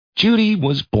Judy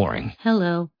was boring.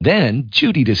 Hello. Then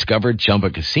Judy discovered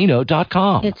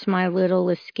ChumbaCasino.com. It's my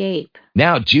little escape.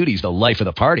 Now Judy's the life of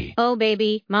the party. Oh,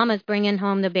 baby, mama's bringing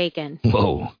home the bacon.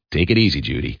 Whoa, take it easy,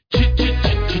 Judy.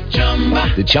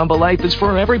 The Chumba life is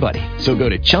for everybody. So go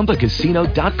to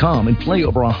ChumbaCasino.com and play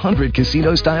over 100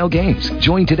 casino-style games.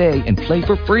 Join today and play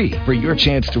for free for your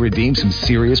chance to redeem some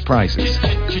serious prizes.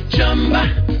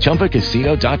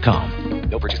 ChumbaCasino.com.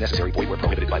 No purchase necessary. Void where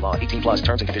prohibited by law. 18 plus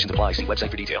terms and conditions apply. See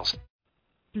website for details.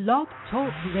 Blog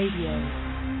Talk Radio.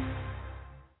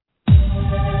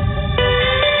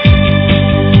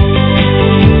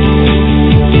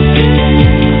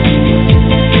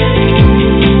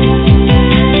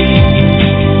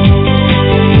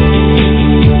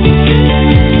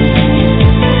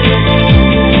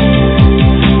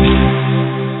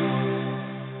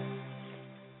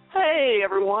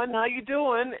 How you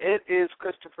doing? It is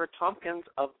Christopher Tompkins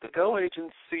of the Go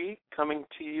Agency coming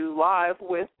to you live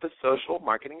with the Social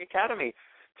Marketing Academy.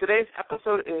 Today's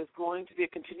episode is going to be a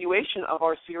continuation of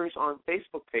our series on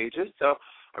Facebook pages, so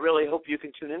I really hope you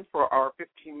can tune in for our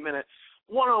 15-minute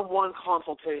one-on-one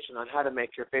consultation on how to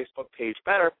make your Facebook page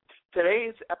better.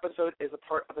 Today's episode is a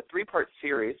part of a three-part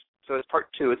series, so it's part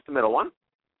two. It's the middle one.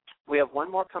 We have one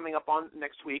more coming up on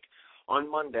next week on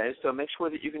Monday, so make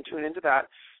sure that you can tune into that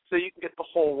so you can get the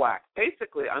whole whack.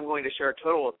 Basically, I'm going to share a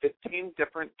total of 15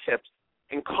 different tips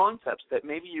and concepts that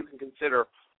maybe you can consider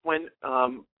when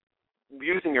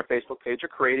using your Facebook page or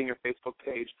creating your Facebook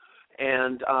page,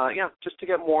 and just to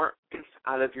get more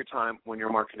out of your time when you're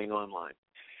marketing online.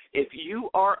 If you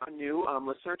are a new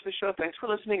listener to the show, thanks for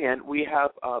listening in. We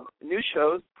have new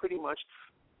shows pretty much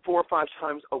 4 or 5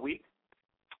 times a week.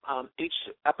 Each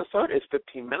episode is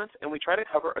 15 minutes, and we try to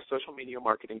cover a social media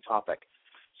marketing topic.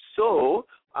 So,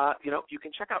 you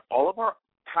can check out all of our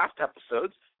past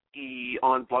episodes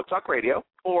on Blog Talk Radio,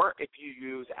 or if you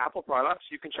use Apple products,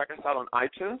 you can check us out on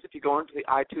iTunes. If you go into the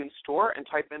iTunes store and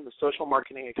type in the Social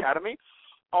Marketing Academy,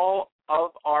 all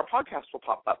of our podcasts will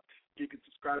pop up. You can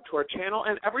subscribe to our channel,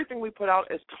 and everything we put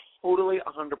out is totally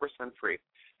 100% free.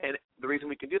 And the reason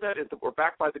we can do that is that we're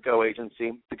backed by the Go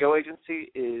Agency. The Go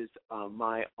Agency is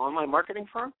my online marketing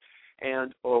firm,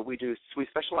 and we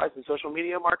specialize in social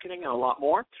media marketing and a lot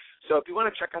more. So if you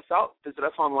want to check us out, visit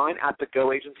us online at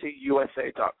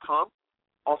thegoagencyusa.com.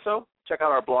 Also, check out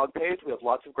our blog page. We have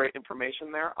lots of great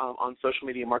information there on social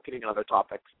media marketing and other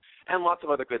topics, and lots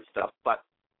of other good stuff. But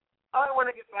I want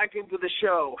to get back into the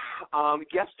show.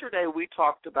 Yesterday we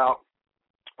talked about,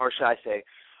 or should I say,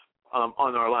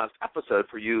 on our last episode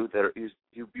for you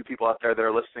people out there that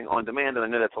are listening on demand, and I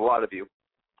know that's a lot of you.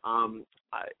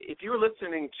 If you were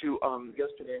listening to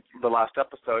yesterday, the last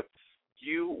episode,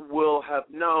 you will have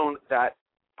known that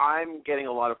I'm getting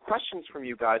a lot of questions from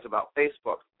you guys about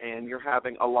Facebook, and you're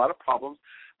having a lot of problems,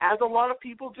 as a lot of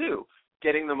people do,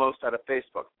 getting the most out of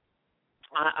Facebook.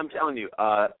 I'm telling you,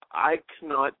 I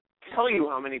cannot tell you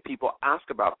how many people ask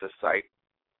about this site,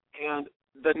 and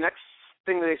the next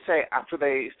thing they say after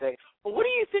they say, well, what do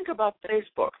you think about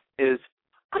Facebook, is,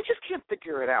 I just can't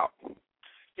figure it out.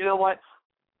 You know what?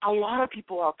 A lot of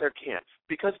people out there can't,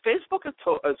 because Facebook is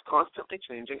constantly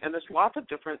changing, and there's lots of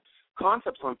different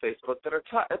concepts on Facebook that are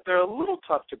they're a little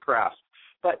tough to grasp.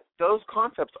 But those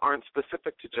concepts aren't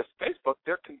specific to just Facebook.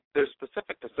 They're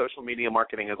specific to social media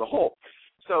marketing as a whole.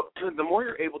 So the more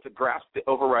you're able to grasp the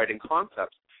overriding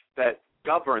concepts that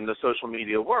govern the social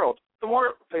media world, the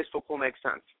more Facebook will make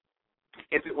sense.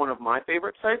 Is it one of my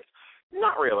favorite sites?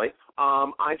 Not really.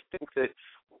 I think that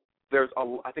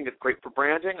I think it's great for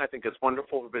branding. I think it's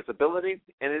wonderful for visibility,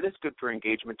 and it is good for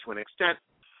engagement to an extent.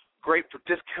 Great for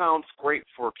discounts, great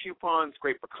for coupons,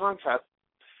 great for contests.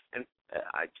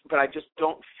 But I just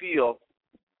don't feel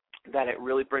that it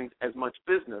really brings as much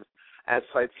business as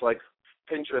sites like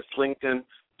Pinterest, LinkedIn,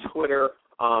 Twitter,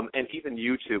 and even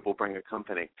YouTube will bring a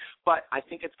company. But I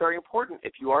think it's very important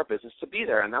if you are a business to be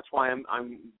there, and that's why I'm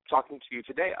talking to you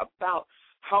today about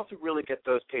how to really get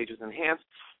those pages enhanced,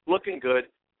 looking good,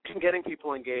 getting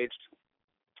people engaged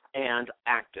and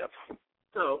active.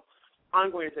 So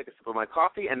I'm going to take a sip of my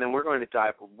coffee, and then we're going to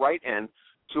dive right in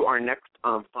to our next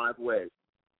 5 ways.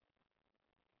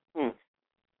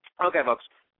 Okay, folks,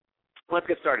 let's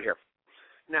get started here.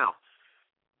 Now,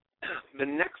 the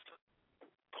next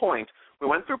point, we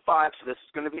went through 5, so this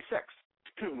is going to be 6.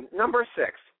 Number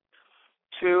 6,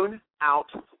 tune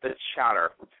out the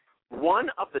chatter. One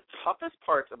of the toughest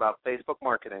parts about Facebook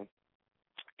marketing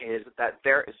is that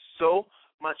there is so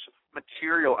much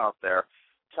material out there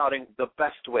touting the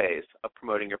best ways of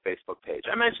promoting your Facebook page.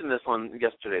 I mentioned this on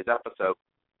yesterday's episode.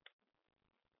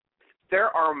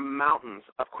 There are mountains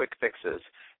of quick fixes,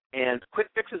 and quick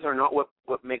fixes are not what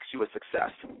makes you a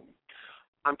success.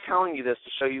 I'm telling you this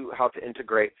to show you how to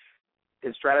integrate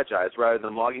and strategize rather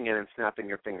than logging in and snapping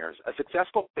your fingers. A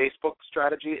successful Facebook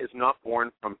strategy is not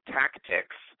born from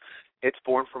tactics. It's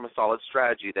born from a solid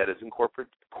strategy that is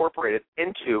incorporated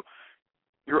into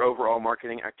your overall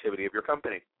marketing activity of your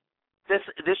company.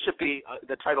 This should be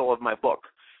the title of my book.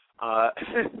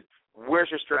 Where's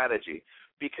your strategy?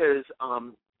 Because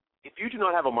if you do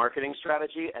not have a marketing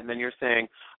strategy and then you're saying,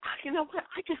 you know what,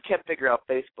 I just can't figure out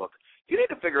Facebook. You need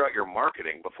to figure out your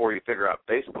marketing before you figure out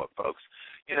Facebook, folks.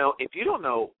 You know, if you don't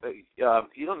know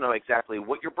exactly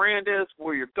what your brand is,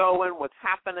 where you're going, what's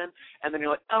happening, and then you're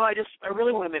like, I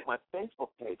really want to make my Facebook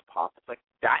page pop. It's like,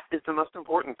 that is the most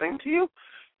important thing to you?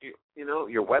 You know,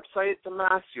 your website's a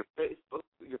mess. Your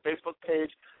Facebook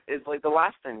page is like the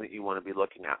last thing that you want to be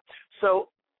looking at. So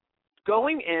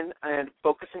going in and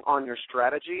focusing on your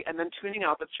strategy and then tuning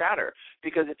out the chatter.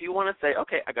 Because if you want to say,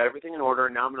 okay, I got everything in order,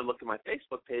 now I'm going to look at my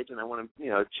Facebook page and I want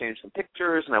to, change some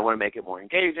pictures and I want to make it more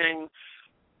engaging.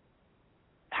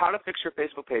 How to fix your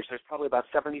Facebook page. There's probably about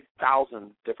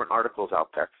 70,000 different articles out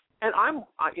there. And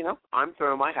I'm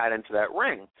throwing my hat into that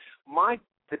ring.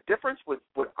 The difference with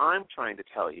what I'm trying to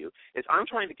tell you is I'm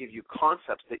trying to give you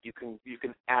concepts that you can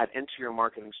add into your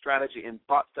marketing strategy and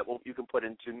thoughts that you can put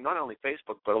into not only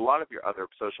Facebook but a lot of your other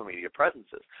social media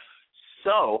presences.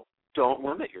 So don't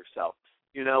limit yourself,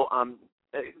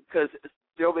 because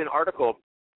there will be an article,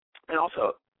 and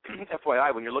also,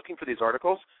 FYI, when you're looking for these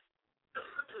articles,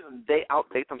 they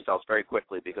outdate themselves very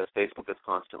quickly because Facebook is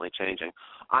constantly changing.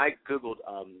 I Googled,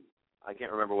 I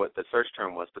can't remember what the search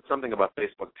term was, but something about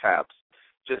Facebook tabs,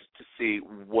 just to see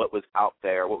what was out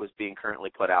there, what was being currently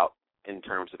put out in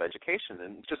terms of education,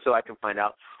 and just so I can find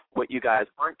out what you guys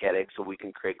aren't getting so we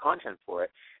can create content for it.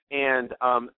 And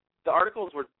the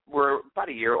articles were about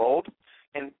a year old,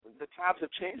 and the tabs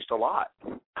have changed a lot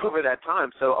over that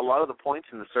time, so a lot of the points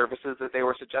and the services that they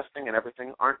were suggesting and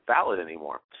everything aren't valid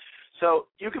anymore. So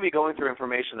you could be going through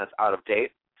information that's out of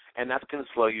date, and that's going to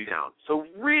slow you down. So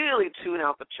really tune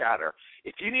out the chatter.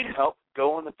 If you need help,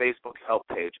 go on the Facebook help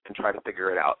page and try to figure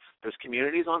it out. There's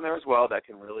communities on there as well that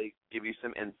can really give you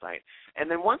some insight. And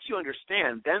then once you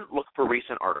understand, then look for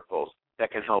recent articles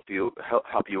that can help you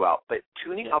out. But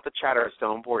tuning out the chatter is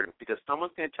so important because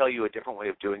someone's going to tell you a different way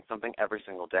of doing something every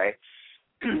single day.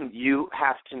 You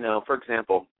have to know, for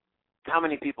example, how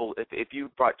many people, if you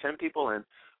brought 10 people in,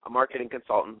 a marketing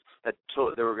consultant that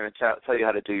they were going to tell you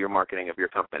how to do your marketing of your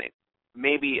company.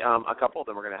 Maybe a couple of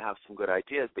them are going to have some good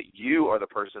ideas, but you are the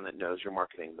person that knows your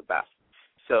marketing the best.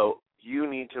 So you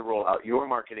need to roll out your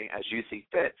marketing as you see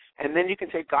fit, and then you can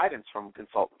take guidance from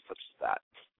consultants such as that.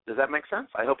 Does that make sense?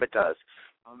 I hope it does.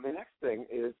 The next thing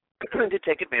is to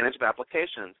take advantage of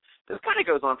applications. This kind of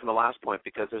goes on from the last point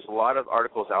because there's a lot of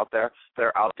articles out there that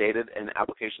are outdated and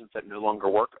applications that no longer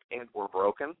work and were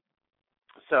broken.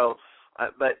 So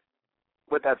but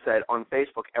with that said, on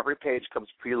Facebook, every page comes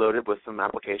preloaded with some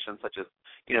applications such as,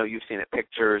 you've seen it,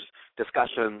 pictures,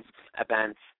 discussions,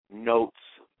 events, notes,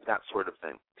 that sort of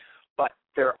thing. But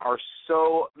there are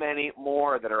so many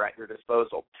more that are at your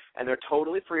disposal, and they're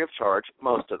totally free of charge,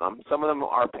 most of them. Some of them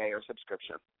are pay or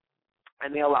subscription,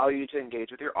 and they allow you to engage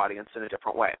with your audience in a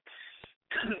different way.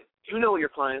 You know what your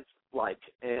clients like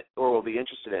or will be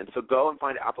interested in, so go and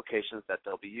find applications that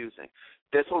they'll be using.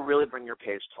 This will really bring your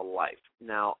page to life.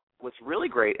 Now, what's really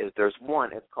great is there's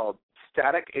one, it's called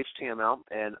Static HTML,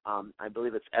 and I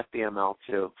believe it's FBML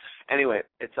too. Anyway,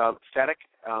 it's Static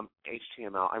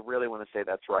HTML. I really want to say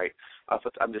that's right. I'm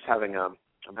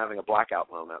having a blackout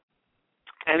moment.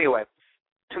 Anyway,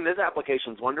 this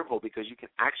application is wonderful because you can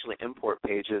actually import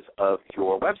pages of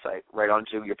your website right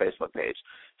onto your Facebook page.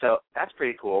 So that's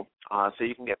pretty cool. So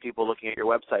you can get people looking at your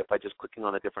website by just clicking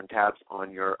on the different tabs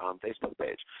on your Facebook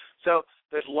page. So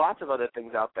there's lots of other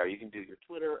things out there. You can do your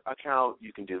Twitter account.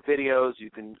 You can do videos.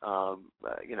 You can,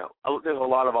 there's a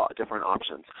lot of different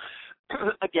options.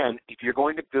 Again, if you're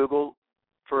going to Google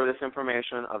for this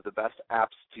information of the best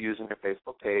apps to use on your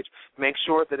Facebook page, make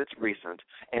sure that it's recent.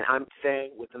 And I'm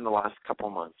saying within the last couple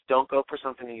months. Don't go for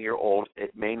something a year old.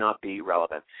 It may not be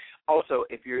relevant. Also,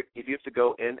 if you have to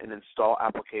go in and install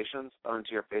applications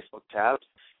onto your Facebook tabs,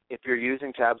 if you're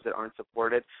using tabs that aren't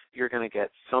supported, you're going to get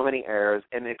so many errors.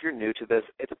 And if you're new to this,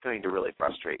 it's going to really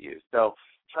frustrate you. So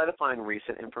try to find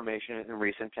recent information in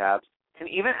recent tabs. And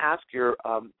even ask your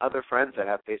other friends that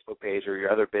have Facebook page or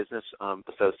your other business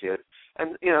associates,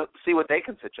 and see what they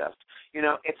can suggest.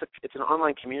 It's an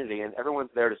online community, and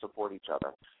everyone's there to support each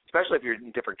other. Especially if you're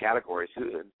in different categories,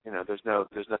 there's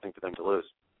nothing for them to lose.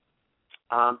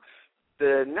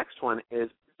 The next one is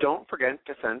don't forget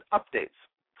to send updates.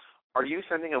 Are you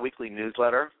sending a weekly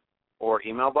newsletter or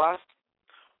email blast?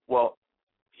 Well,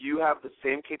 you have the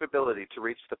same capability to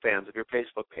reach the fans of your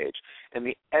Facebook page. In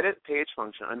the edit page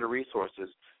function under resources,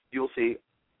 you'll see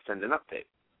send an update.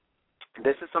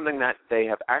 This is something that they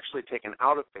have actually taken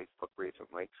out of Facebook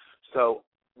recently. So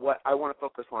what I want to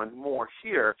focus on more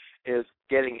here is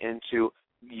getting into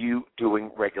you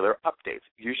doing regular updates.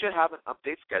 You should have an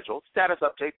update schedule, status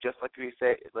update, just like we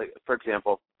say, like, for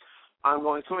example, I'm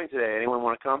going swimming today. Anyone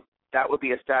want to come? That would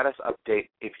be a status update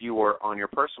if you were on your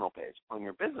personal page. On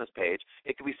your business page,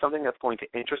 it could be something that's going to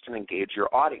interest and engage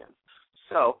your audience.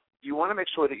 So you want to make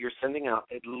sure that you're sending out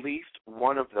at least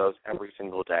one of those every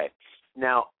single day.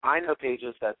 Now, I know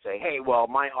pages that say, hey, well,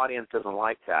 my audience doesn't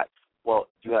like that. Well,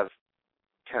 you have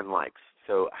 10 likes.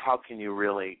 So how can you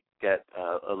really get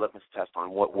a litmus test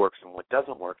on what works and what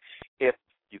doesn't work if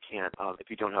you can't, if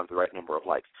you don't have the right number of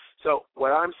likes? So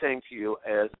what I'm saying to you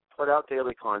is put out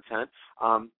daily content.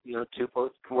 2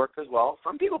 posts can work as well.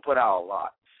 Some people put out a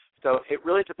lot. So it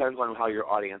really depends on how your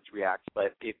audience reacts.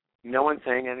 But if no one's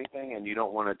saying anything and you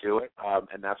don't want to do it,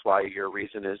 and that's why your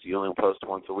reason is you only post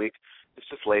once a week, it's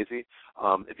just lazy.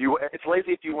 It's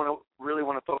lazy if you really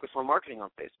want to focus on marketing on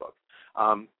Facebook.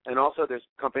 And also there's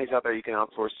companies out there you can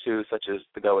outsource to, such as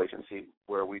the Go Agency,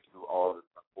 where we do all of the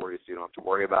stuff for you so you don't have to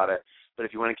worry about it. But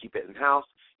if you want to keep it in-house,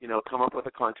 come up with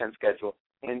a content schedule.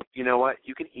 And you know what?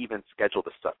 You can even schedule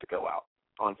the stuff to go out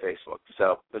on Facebook.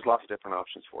 So there's lots of different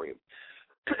options for you.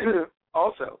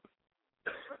 Also,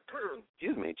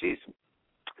 excuse me, geez,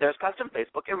 there's custom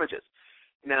Facebook images.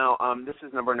 Now, this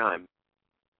is number 9.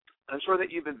 I'm sure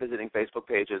that you've been visiting Facebook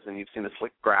pages and you've seen the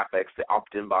slick graphics, the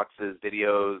opt-in boxes,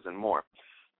 videos, and more.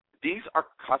 These are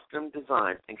custom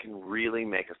designed and can really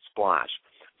make a splash.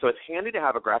 So it's handy to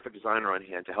have a graphic designer on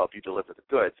hand to help you deliver the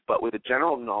goods, but with a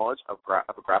general knowledge of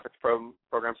a graphics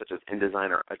program such as InDesign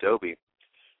or Adobe,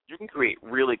 you can create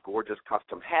really gorgeous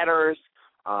custom headers,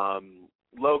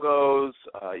 logos.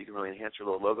 You can really enhance your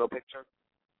little logo picture,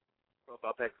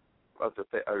 profile pic of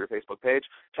your Facebook page,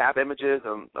 tab images,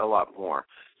 and a lot more.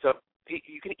 So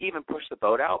you can even push the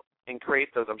boat out and create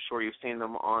those. I'm sure you've seen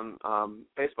them on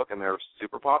Facebook, and they're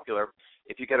super popular.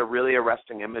 If you get a really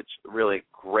arresting image, really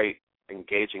great,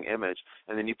 engaging image,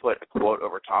 and then you put a quote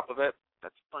over top of it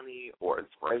that's funny or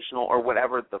inspirational or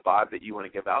whatever the vibe that you want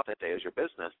to give out that day as your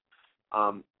business,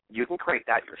 you can create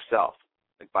that yourself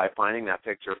by finding that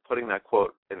picture, putting that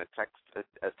quote in as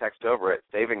text over it,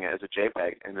 saving it as a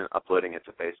JPEG, and then uploading it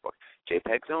to Facebook.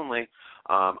 JPEGs only.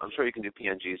 I'm sure you can do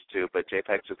PNGs too, but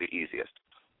JPEGs are the easiest.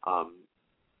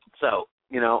 So,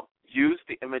 use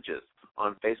the images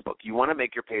on Facebook. You want to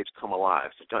make your page come alive.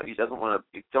 So don't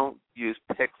use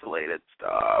pixelated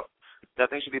stuff.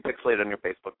 Nothing should be pixelated on your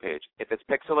Facebook page. If it's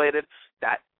pixelated,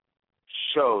 that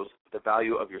shows the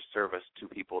value of your service to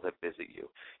people that visit you.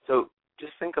 So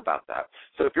just think about that.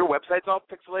 So if your website's all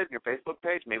pixelated on your Facebook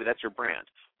page, maybe that's your brand.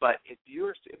 But if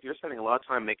you're spending a lot of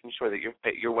time making sure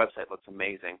that your website looks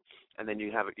amazing, and then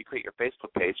you create your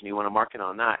Facebook page and you want to market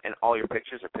on that, and all your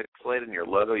pictures are pixelated and your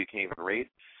logo you can't even read,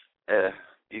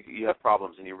 you have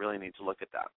problems, and you really need to look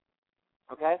at that.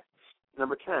 Okay?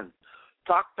 Number 10,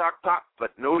 talk,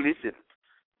 but no listen.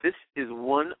 This is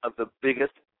one of the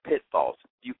biggest pitfalls.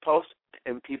 You post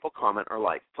and people comment or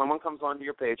like. Someone comes onto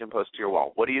your page and posts to your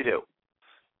wall. What do?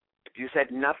 If you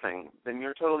said nothing, then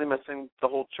you're totally missing the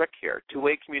whole trick here.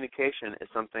 Two-way communication is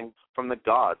something from the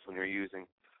gods when you're using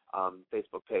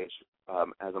Facebook page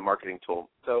as a marketing tool.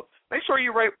 So make sure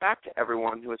you write back to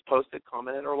everyone who has posted,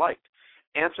 commented, or liked.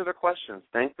 Answer their questions.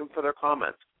 Thank them for their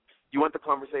comments. You want the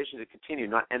conversation to continue,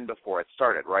 not end before it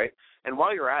started, right? And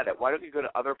while you're at it, why don't you go to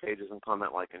other pages and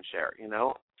comment, like, and share?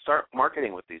 Start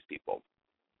marketing with these people.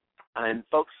 And,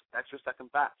 folks, that's your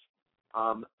second batch.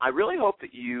 I really hope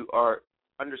that you are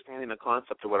understanding the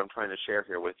concept of what I'm trying to share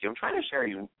here with you. I'm trying to share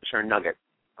a nugget.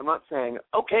 I'm not saying,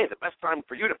 okay, the best time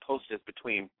for you to post is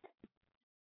between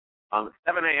 7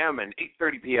 a.m. and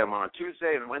 8:30 p.m. on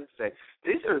Tuesday and Wednesday.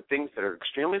 These are things that are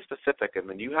extremely specific, and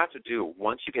then you have to do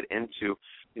once you get into,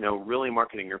 really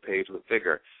marketing your page with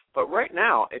vigor. But right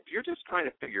now, if you're just trying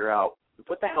to figure out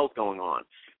what the hell's going on,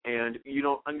 and you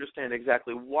don't understand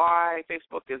exactly why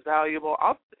Facebook is valuable,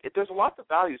 there's lots of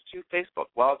values to Facebook.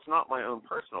 While it's not my own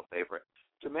personal favorite,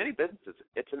 to many businesses,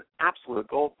 it's an absolute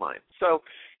gold mine. So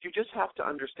you just have to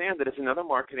understand that it's another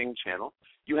marketing channel.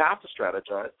 You have to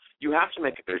strategize. You have to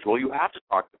make it visual. You have to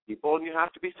talk to people, and you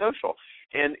have to be social.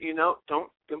 And,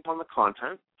 don't gimp on the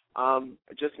content.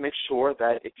 Just make sure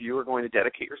that if you are going to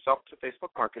dedicate yourself to Facebook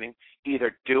marketing,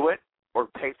 either do it or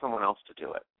pay someone else to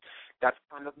do it. That's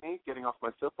kind of me getting off my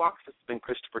soapbox. This has been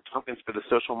Christopher Tompkins for the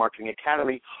Social Marketing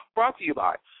Academy, brought to you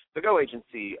by the Go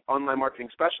Agency, online marketing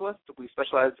specialist. We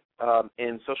specialize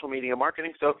in social media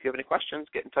marketing. So if you have any questions,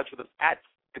 get in touch with us at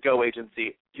the Go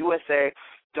Agency USA.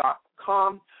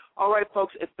 ChumbaCasino.com. All right,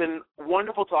 folks, it's been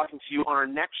wonderful talking to you. On our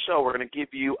next show, we're going to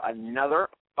give you another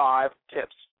 5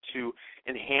 tips to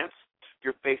enhance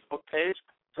your Facebook page.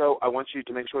 So I want you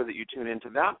to make sure that you tune into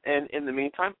that. And in the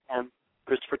meantime, I'm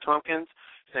Christopher Tompkins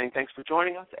saying thanks for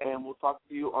joining us, and we'll talk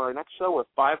to you on our next show with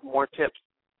 5 more tips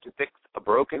to fix a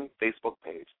broken Facebook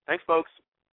page. Thanks, folks.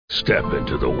 Step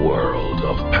into the world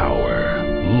of power,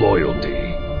 loyalty,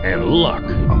 and luck.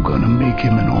 I'm going to make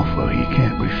him an offer he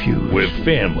can't refuse. With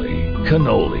family,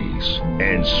 cannolis,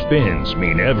 and spins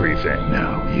mean everything.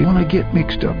 Now, you want to get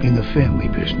mixed up in the family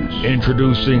business.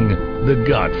 Introducing The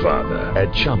Godfather at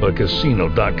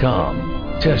ChumbaCasino.com.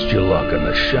 Test your luck in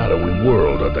the shadowy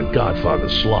world of The Godfather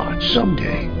slot.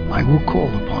 Someday, I will call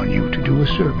upon you to do a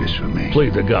service for me. Play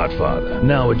The Godfather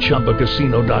now at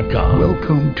ChumbaCasino.com.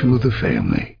 Welcome to the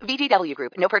family. VGW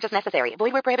Group. No purchase necessary.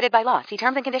 Void where prohibited by law. See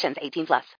terms and conditions. 18+.